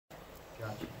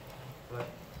Gotcha. But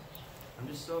I'm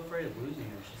just so afraid of losing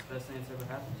her. She's the best thing that's ever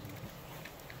happened to me.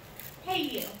 Hey,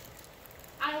 you.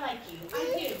 I like you. I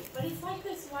do. But it's like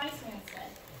this wise man said.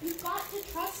 You've got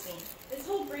to trust me. This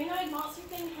whole green-eyed monster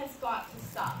thing has got to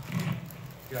stop.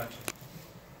 Gotcha.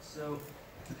 So,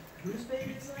 whose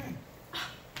baby is that?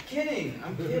 Kidding.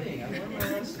 I'm kidding. I learned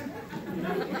my lesson.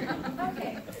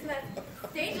 Okay, so that's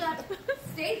stage left,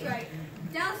 stage right,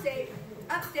 downstage,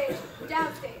 upstage,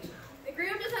 downstage. The green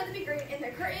room doesn't have to be green, and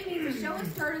the curtain means the show is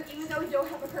starting even though we don't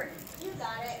have a curtain. You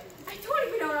got it. I don't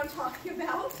even know what I'm talking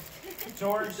about.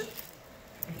 George,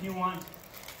 if you want,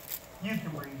 you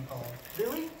can bring the ball.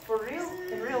 Really? For real?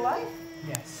 In real life?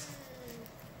 Yes.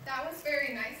 That was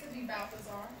very nice of you,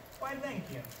 Balthazar. Why, thank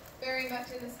you. Very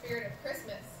much in the spirit of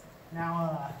Christmas.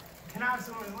 Now, can I have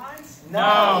some of the lines?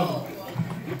 No!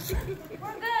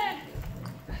 We're good.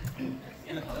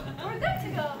 We're good to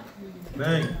go.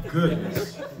 Thank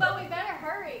goodness. But we better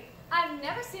hurry. I've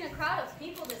never seen a crowd of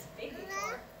people this big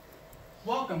before.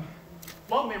 Welcome.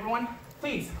 Welcome, everyone.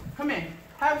 Please, come in.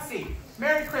 Have a seat.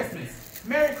 Merry Christmas.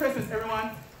 Merry Christmas,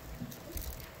 everyone.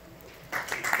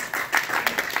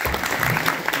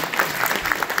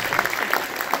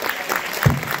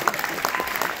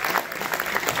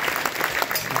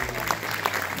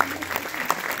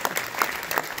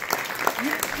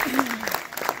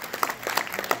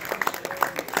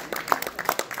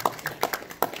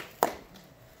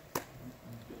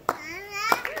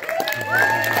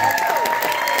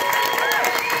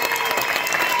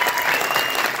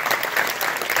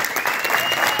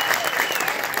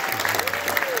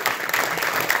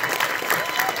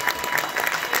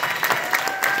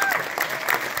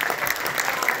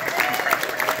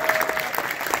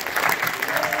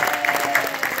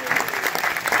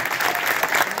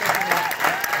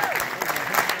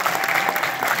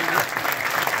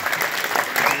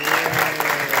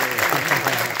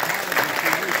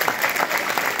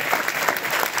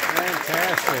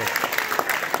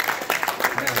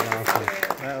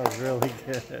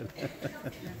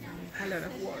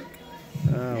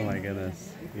 Oh my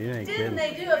goodness. You ain't kidding. Didn't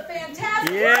they do a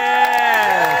fantastic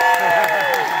Yes!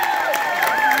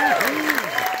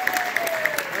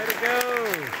 Way to go!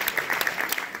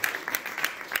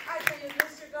 I tell you,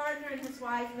 Mr. Gardner and his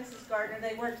wife, Mrs. Gardner,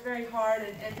 they worked very hard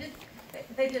and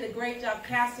they did a great job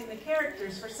casting the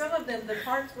characters. For some of them, the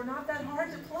parts were not that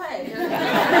hard to play.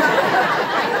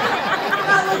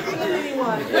 Not looking at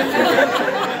anyone.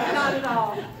 Not at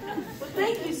all. Well,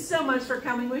 thank you so much for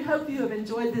coming. We hope you have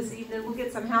enjoyed this evening. We'll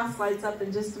get some house lights up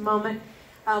in just a moment.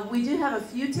 We do have a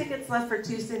few tickets left for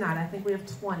Tuesday night. I think we have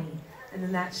 20. And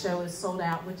then that show is sold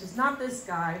out, which is not this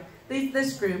guy,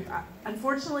 this group.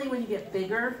 Unfortunately, when you get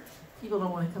bigger, people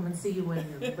don't want to come and see you when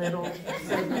you're little.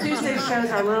 So Tuesday's shows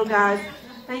are little guys.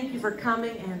 Thank you for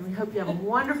coming, and we hope you have a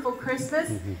wonderful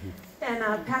Christmas. And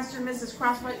Pastor and Mrs.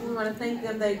 Crosswhite, we want to thank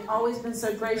them. They've always been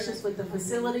so gracious with the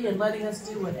facility and letting us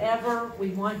do whatever we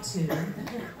want to,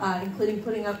 including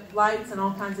putting up lights and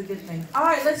all kinds of good things. All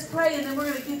right, let's pray, and then we're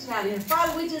going to get you out of here.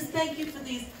 Father, we just thank you for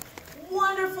these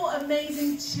wonderful,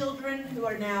 amazing children who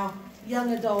are now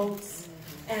young adults,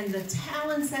 and the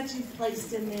talents that you've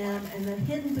placed in them, and the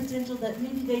hidden potential that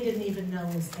maybe they didn't even know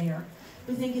was there.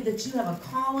 We thank you that you have a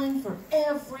calling for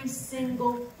every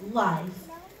single life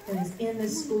that is in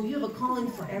this school. You have a calling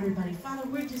for everybody. Father,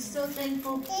 we're just so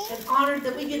thankful and honored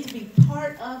that we get to be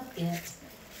part of it.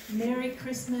 Merry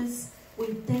Christmas.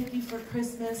 We thank you for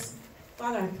Christmas.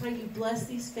 Father, I pray you bless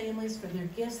these families for their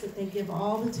gifts that they give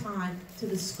all the time to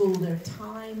the school, their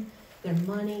time, their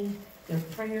money, their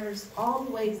prayers, all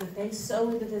the ways that they sow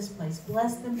into this place.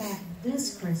 Bless them back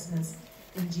this Christmas.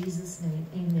 In Jesus' name,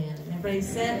 amen. And everybody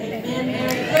said amen.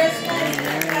 Merry Christmas.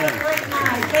 Have a great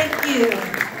night. Thank you.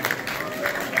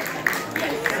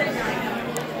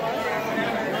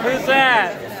 Who's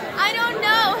that? I don't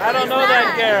know. I don't know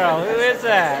that girl. Who is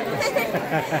that?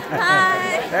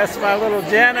 Hi. That's my little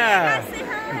Jenna.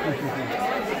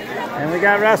 And we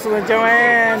got Russell and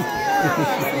Joanne.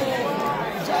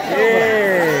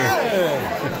 Hey.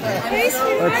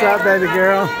 What's up, baby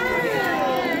girl?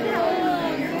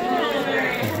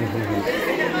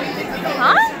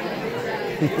 Huh?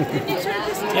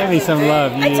 Give me some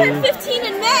love, you. I turned 15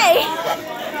 in May.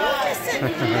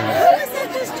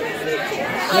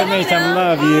 Give me some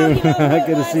love, you.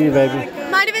 Good to see you, baby.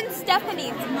 Might have been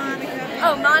Stephanie. Monica.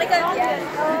 Oh, Monica? Yeah.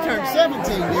 You turned 17,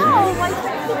 didn't you? Oh, my God.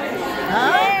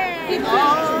 Huh?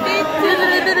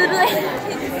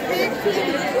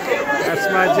 That's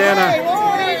my Jenna.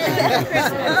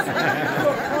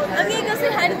 I'm going to go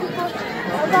say hi to people.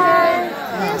 Bye.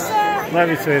 Love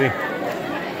you, sweetie.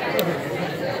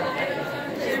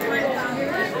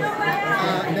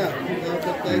 No,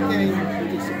 they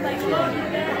came.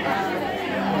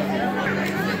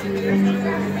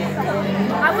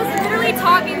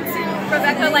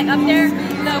 put like up there,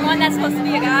 the one that's supposed to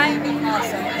be a guy.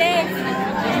 Thanks.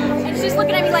 And she's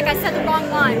looking at me like I said the wrong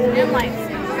line. And I'm like,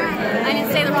 I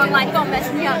didn't say the wrong line, don't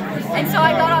mess me up. And so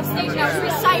I got off stage and I was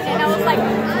reciting and I was like,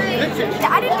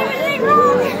 I didn't do anything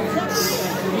wrong.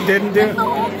 Didn't do? And the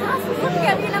whole class was looking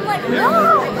at me and I'm like,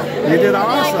 no. You did And I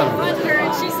awesome. confronted her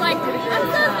and she's like, I'm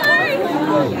so sorry.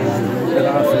 You did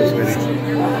awesome, sweetie.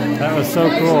 That was so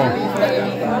cool.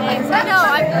 Thanks. I know,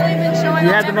 I've really been showing You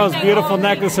off had the most everything beautiful all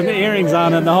necklace and earrings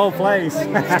on in the whole place.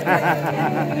 I'm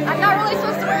not really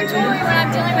supposed to wear jewelry when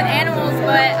I'm dealing with animals,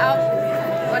 but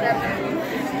whatever.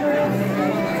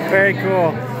 Very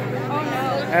cool. Oh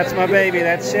no. That's my baby.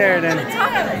 That's Sheridan. The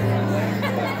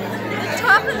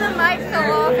top of the mic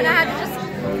fell off and I had to just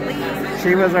leave.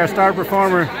 She was our star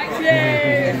performer.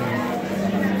 Yay!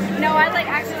 No, I like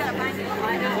actually gotta find it.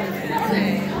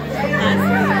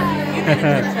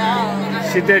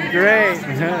 She did great.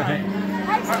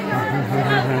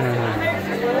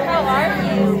 How are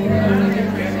you?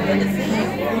 Good to see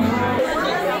you.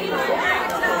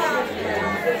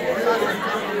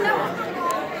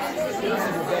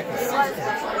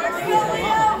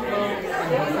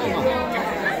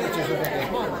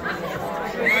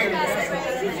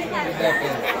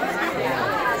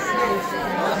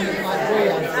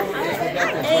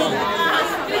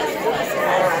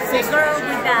 The girl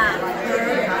with that.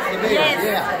 Yes.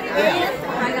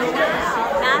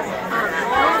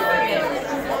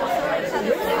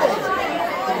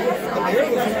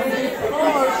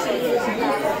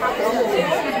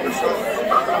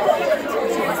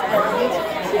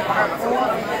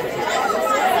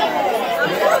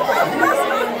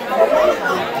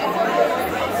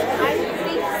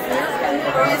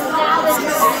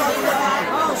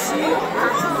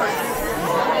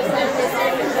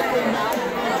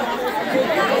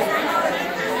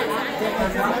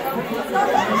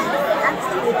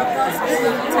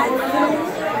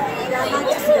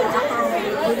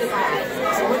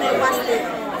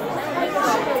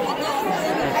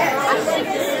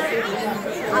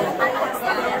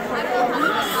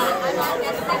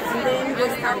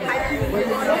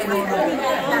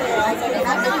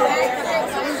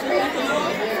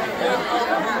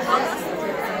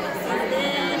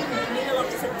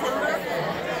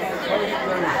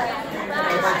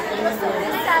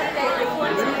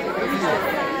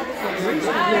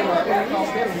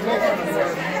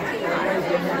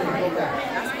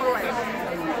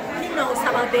 He knows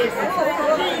about this.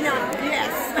 He knows,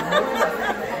 yes.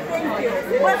 Thank you.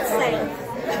 Well said.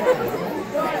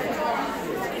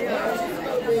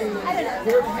 I don't know.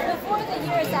 Before the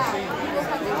year is out, we will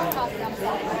have to talk about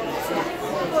that.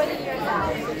 Before the year is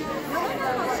out.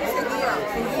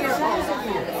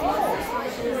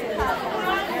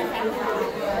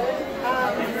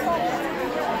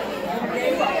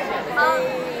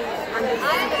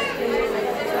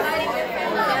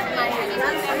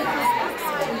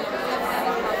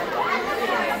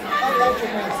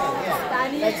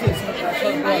 That's his.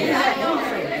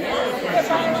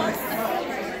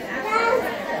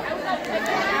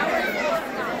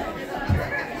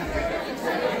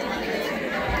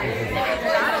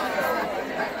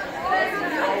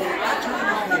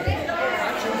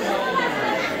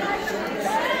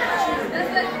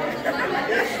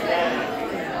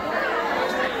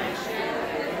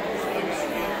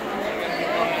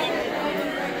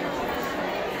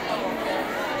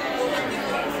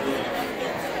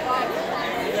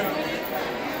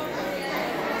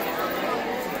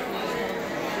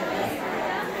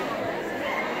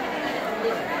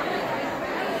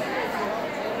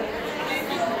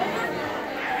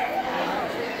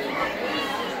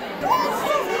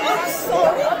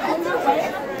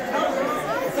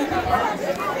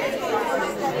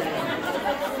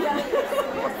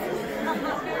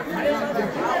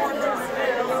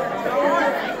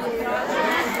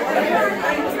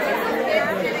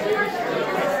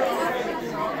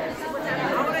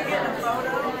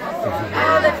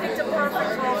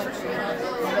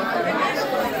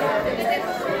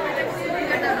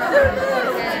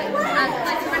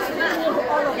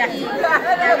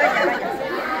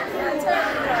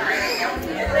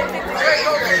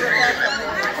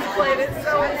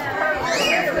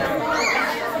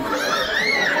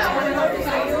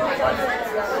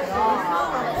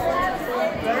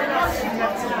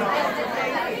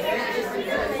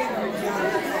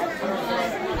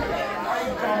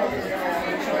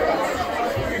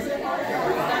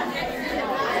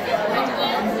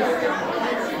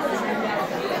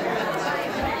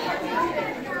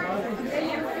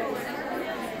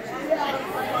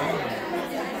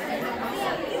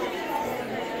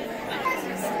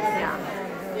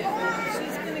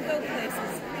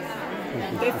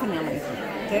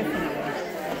 Definitely.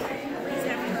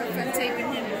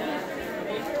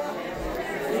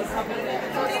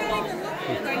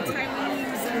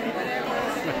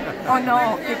 Oh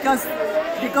no, because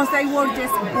they were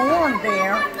just born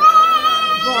there,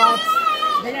 but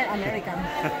they are American.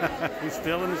 He's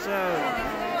still in the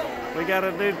show. We got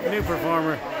a new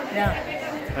performer. Yeah.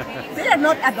 They are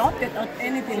not adopted or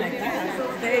anything like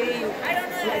that. They,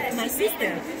 like my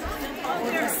sister.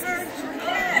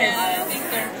 Yeah, I think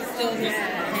they're still just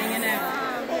hanging out.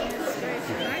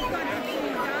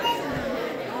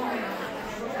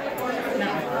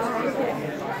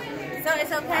 So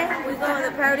it's okay? We go,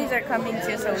 the Prt3s are coming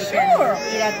too, so we can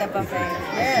eat at the buffet.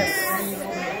 Yes.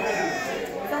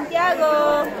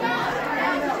 Santiago!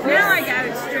 Now I got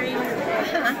it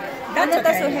straight. That's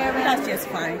okay. okay. That's just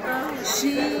fine.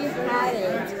 She had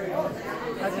it.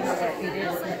 I don't know where it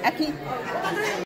is. Aquí.